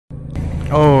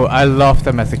Oh, I loved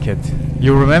them as a kid.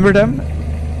 You remember them?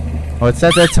 Oh, it's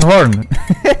that, that's a horn.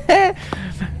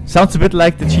 Sounds a bit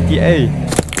like the GTA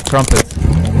trumpet.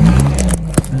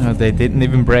 Oh, they didn't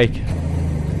even break.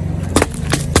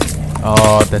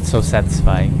 Oh, that's so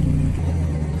satisfying.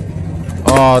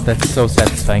 Oh, that's so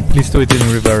satisfying. Please do it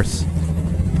in reverse.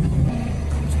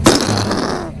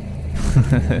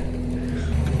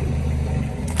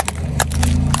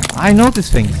 I know these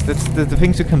things. That's the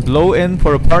things you can blow in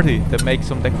for a party that make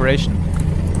some decoration.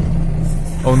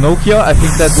 Oh, Nokia, I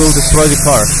think that will destroy the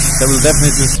car. That will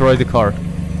definitely destroy the car.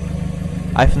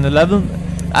 iPhone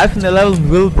 11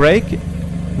 will break.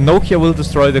 Nokia will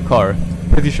destroy the car.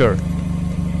 Pretty sure.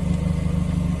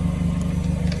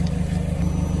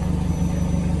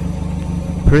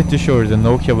 Pretty sure the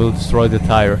Nokia will destroy the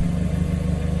tire.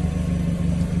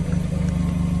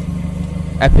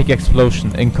 Epic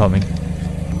explosion incoming.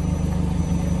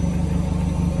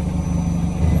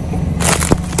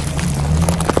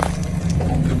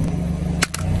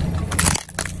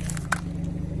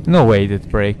 No way it did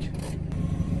break.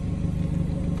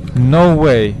 No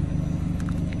way.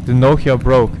 The Nokia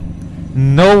broke.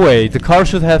 No way. The car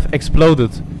should have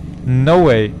exploded. No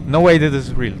way. No way that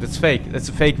is real. That's fake. That's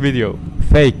a fake video.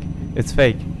 Fake. It's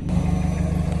fake.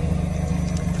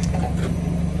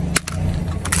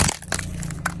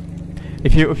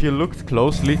 If you looked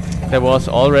closely, there was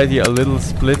already a little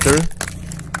splitter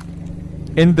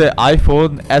in the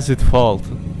iPhone as it fell.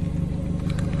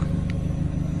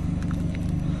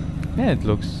 Yeah, it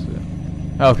looks...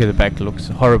 okay, the back looks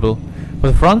horrible.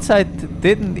 But the front side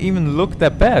didn't even look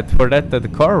that bad for that the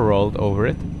car rolled over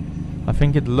it. I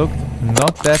think it looked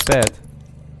not that bad.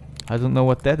 I don't know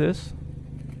what that is.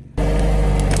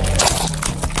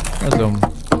 That's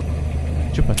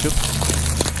chupa chup.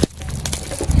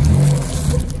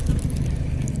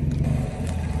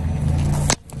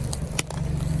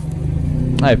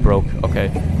 I broke, okay.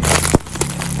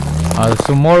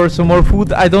 Some more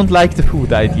food. I don't like the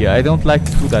food idea. I don't like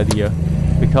the food idea.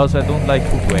 Because I don't like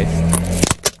food waste.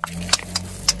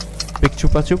 Big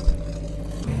chupa chup.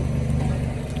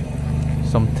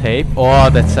 Some tape. Oh,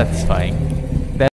 that's satisfying.